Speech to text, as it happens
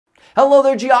Hello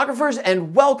there, geographers,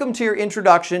 and welcome to your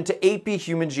introduction to AP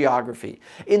Human Geography.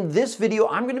 In this video,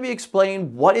 I'm going to be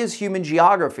explaining what is human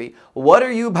geography, what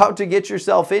are you about to get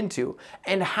yourself into,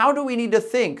 and how do we need to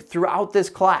think throughout this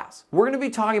class. We're going to be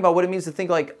talking about what it means to think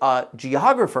like a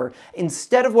geographer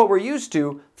instead of what we're used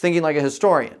to, thinking like a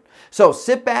historian. So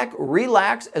sit back,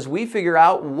 relax as we figure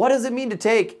out what does it mean to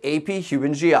take AP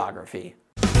Human Geography.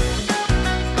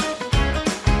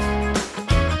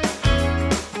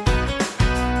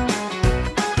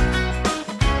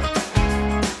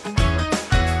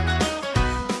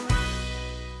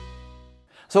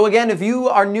 So again, if you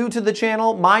are new to the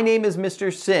channel, my name is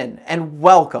Mr. Sin, and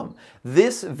welcome.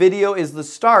 This video is the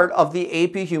start of the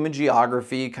AP Human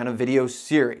Geography kind of video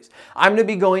series. I'm going to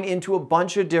be going into a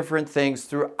bunch of different things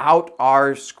throughout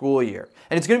our school year,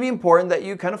 and it's going to be important that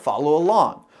you kind of follow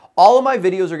along. All of my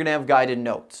videos are going to have guided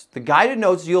notes. The guided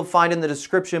notes you'll find in the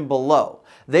description below.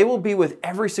 They will be with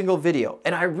every single video,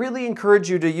 and I really encourage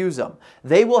you to use them.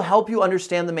 They will help you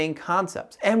understand the main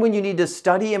concepts, and when you need to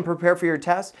study and prepare for your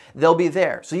tests, they'll be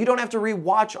there, so you don't have to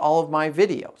re-watch all of my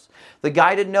videos. The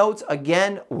guided notes,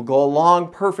 again, will go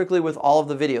along perfectly with all of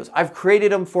the videos. I've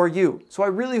created them for you, so I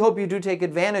really hope you do take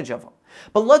advantage of them.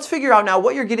 But let's figure out now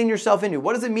what you're getting yourself into.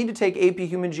 What does it mean to take AP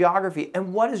Human Geography,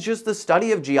 and what is just the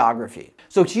study of geography?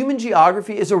 So Human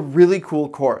Geography is a really cool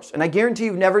course, and I guarantee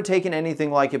you've never taken anything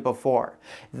like it before.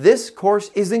 This course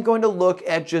isn't going to look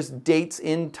at just dates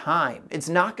in time. It's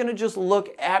not going to just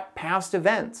look at past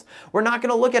events. We're not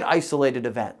going to look at isolated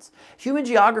events. Human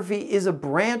Geography is a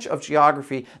branch of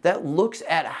geography that looks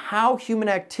at how human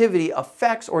activity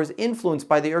affects or is influenced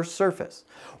by the Earth's surface.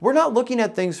 We're not looking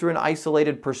at things through an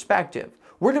isolated perspective.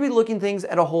 We're going to be looking at things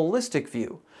at a holistic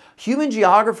view. Human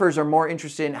geographers are more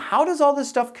interested in how does all this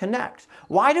stuff connect?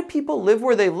 Why do people live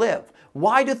where they live?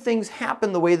 Why do things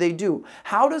happen the way they do?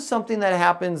 How does something that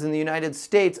happens in the United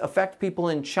States affect people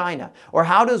in China? Or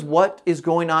how does what is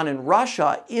going on in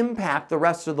Russia impact the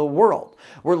rest of the world?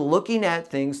 We're looking at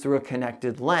things through a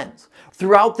connected lens.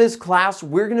 Throughout this class,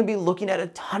 we're going to be looking at a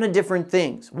ton of different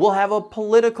things. We'll have a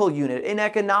political unit, an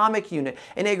economic unit,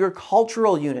 an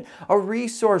agricultural unit, a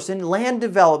resource and land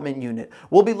development unit.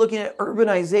 We'll be looking at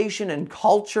urbanization and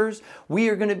cultures. We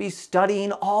are going to be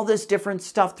studying all this different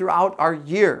stuff throughout our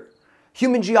year.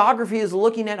 Human geography is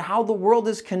looking at how the world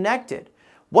is connected.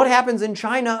 What happens in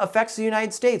China affects the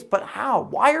United States, but how?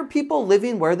 Why are people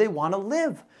living where they want to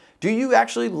live? Do you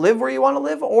actually live where you want to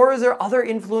live, or is there other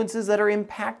influences that are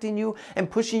impacting you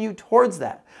and pushing you towards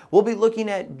that? We'll be looking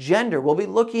at gender. We'll be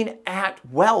looking at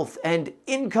wealth and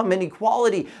income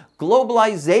inequality,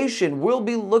 globalization. We'll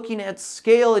be looking at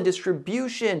scale and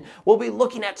distribution. We'll be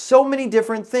looking at so many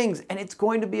different things, and it's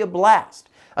going to be a blast.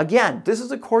 Again, this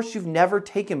is a course you've never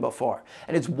taken before,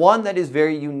 and it's one that is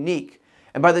very unique.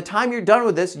 And by the time you're done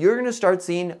with this, you're going to start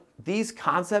seeing these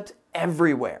concepts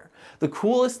everywhere. The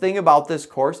coolest thing about this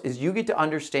course is you get to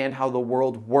understand how the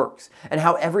world works and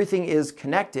how everything is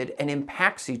connected and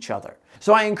impacts each other.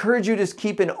 So I encourage you to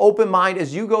keep an open mind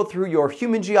as you go through your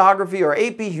Human Geography or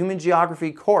AP Human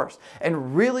Geography course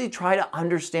and really try to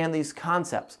understand these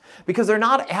concepts because they're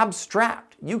not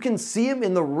abstract. You can see them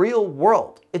in the real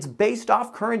world. It's based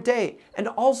off current day and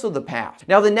also the past.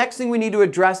 Now, the next thing we need to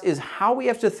address is how we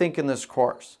have to think in this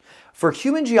course. For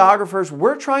human geographers,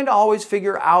 we're trying to always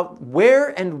figure out where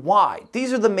and why.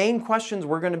 These are the main questions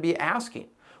we're going to be asking.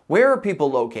 Where are people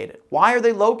located? Why are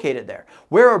they located there?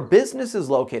 Where are businesses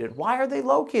located? Why are they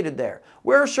located there?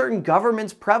 Where are certain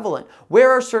governments prevalent?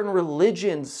 Where are certain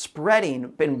religions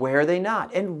spreading and where are they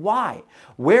not? And why?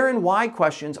 Where and why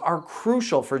questions are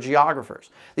crucial for geographers.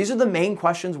 These are the main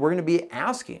questions we're going to be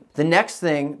asking. The next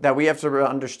thing that we have to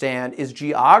understand is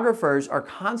geographers are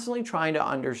constantly trying to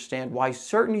understand why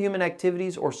certain human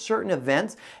activities or certain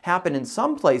events happen in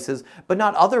some places but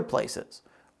not other places.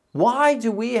 Why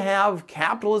do we have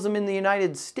capitalism in the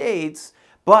United States,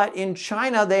 but in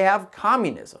China they have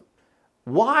communism?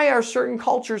 Why are certain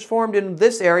cultures formed in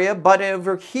this area, but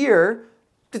over here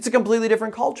it's a completely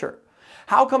different culture?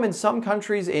 How come in some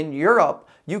countries in Europe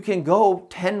you can go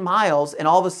 10 miles and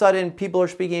all of a sudden people are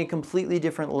speaking a completely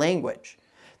different language?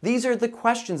 These are the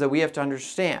questions that we have to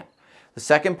understand. The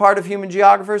second part of human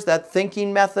geographers, that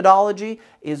thinking methodology,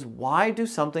 is why do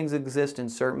some things exist in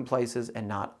certain places and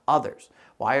not others?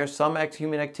 Why are some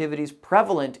human activities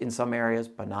prevalent in some areas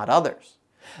but not others?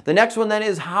 The next one then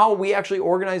is how we actually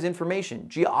organize information.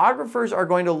 Geographers are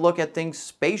going to look at things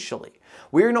spatially.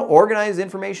 We're going to organize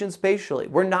information spatially.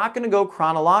 We're not going to go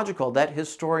chronological that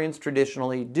historians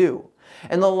traditionally do.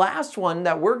 And the last one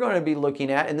that we're going to be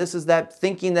looking at, and this is that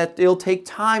thinking that it'll take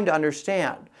time to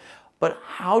understand, but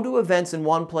how do events in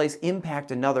one place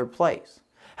impact another place?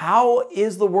 How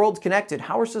is the world connected?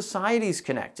 How are societies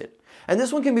connected? And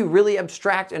this one can be really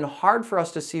abstract and hard for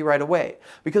us to see right away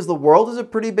because the world is a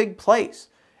pretty big place.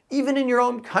 Even in your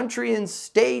own country and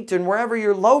state and wherever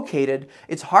you're located,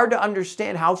 it's hard to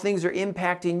understand how things are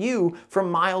impacting you from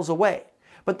miles away.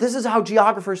 But this is how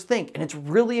geographers think, and it's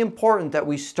really important that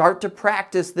we start to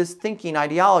practice this thinking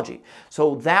ideology.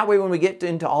 So that way when we get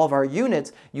into all of our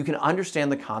units, you can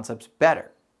understand the concepts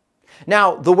better.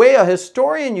 Now, the way a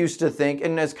historian used to think,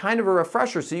 and as kind of a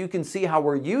refresher so you can see how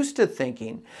we're used to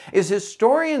thinking, is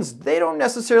historians, they don't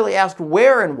necessarily ask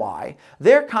where and why.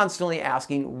 They're constantly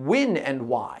asking when and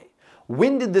why.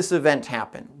 When did this event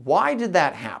happen? Why did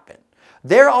that happen?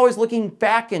 They're always looking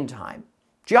back in time.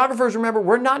 Geographers, remember,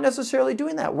 we're not necessarily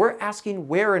doing that. We're asking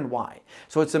where and why.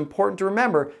 So it's important to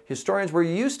remember, historians, we're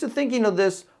used to thinking of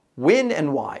this when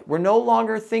and why. We're no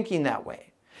longer thinking that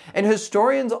way. And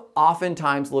historians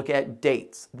oftentimes look at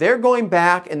dates. They're going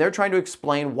back and they're trying to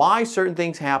explain why certain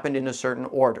things happened in a certain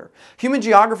order. Human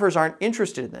geographers aren't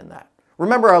interested in that.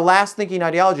 Remember our last thinking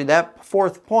ideology, that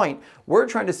fourth point, we're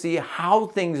trying to see how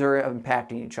things are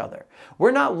impacting each other.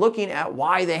 We're not looking at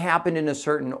why they happened in a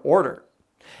certain order.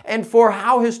 And for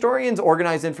how historians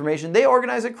organize information, they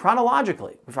organize it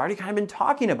chronologically. We've already kind of been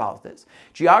talking about this.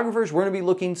 Geographers, we're going to be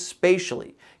looking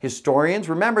spatially. Historians,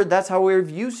 remember, that's how we're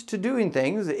used to doing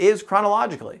things, is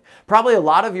chronologically. Probably a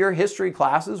lot of your history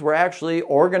classes were actually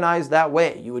organized that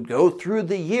way. You would go through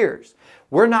the years.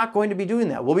 We're not going to be doing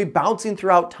that. We'll be bouncing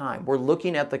throughout time. We're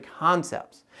looking at the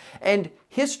concepts. And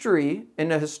history,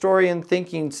 in a historian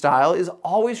thinking style, is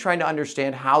always trying to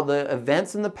understand how the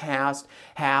events in the past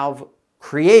have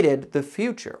created the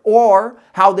future, or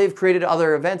how they've created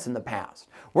other events in the past.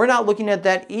 We're not looking at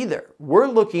that either. We're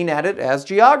looking at it as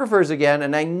geographers again,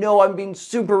 and I know I'm being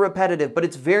super repetitive, but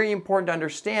it's very important to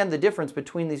understand the difference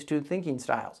between these two thinking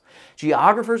styles.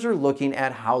 Geographers are looking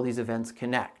at how these events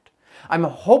connect. I'm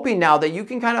hoping now that you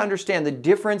can kind of understand the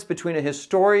difference between a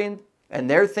historian and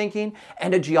their thinking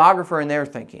and a geographer and their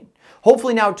thinking.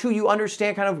 Hopefully now too you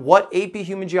understand kind of what AP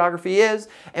Human Geography is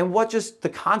and what just the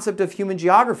concept of human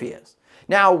geography is.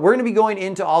 Now, we're going to be going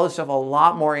into all this stuff a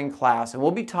lot more in class, and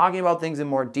we'll be talking about things in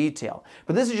more detail.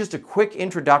 But this is just a quick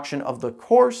introduction of the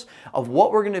course, of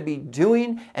what we're going to be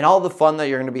doing, and all the fun that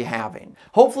you're going to be having.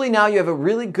 Hopefully now you have a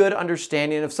really good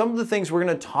understanding of some of the things we're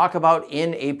going to talk about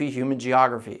in AP Human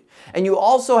Geography. And you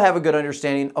also have a good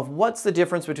understanding of what's the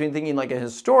difference between thinking like a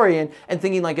historian and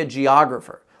thinking like a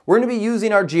geographer. We're going to be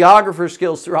using our geographer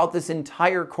skills throughout this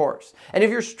entire course. And if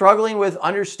you're struggling with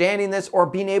understanding this or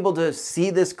being able to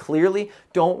see this clearly,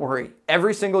 don't worry.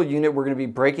 Every single unit, we're going to be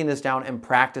breaking this down and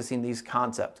practicing these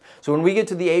concepts. So when we get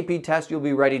to the AP test, you'll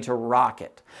be ready to rock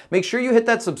it. Make sure you hit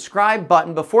that subscribe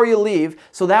button before you leave,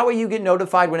 so that way you get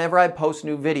notified whenever I post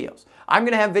new videos. I'm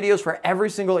going to have videos for every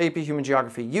single AP Human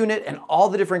Geography unit and all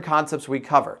the different concepts we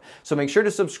cover. So make sure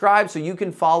to subscribe so you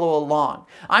can follow along.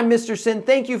 I'm Mr. Sin.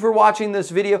 Thank you for watching this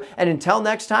video, and until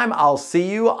next time, I'll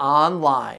see you online.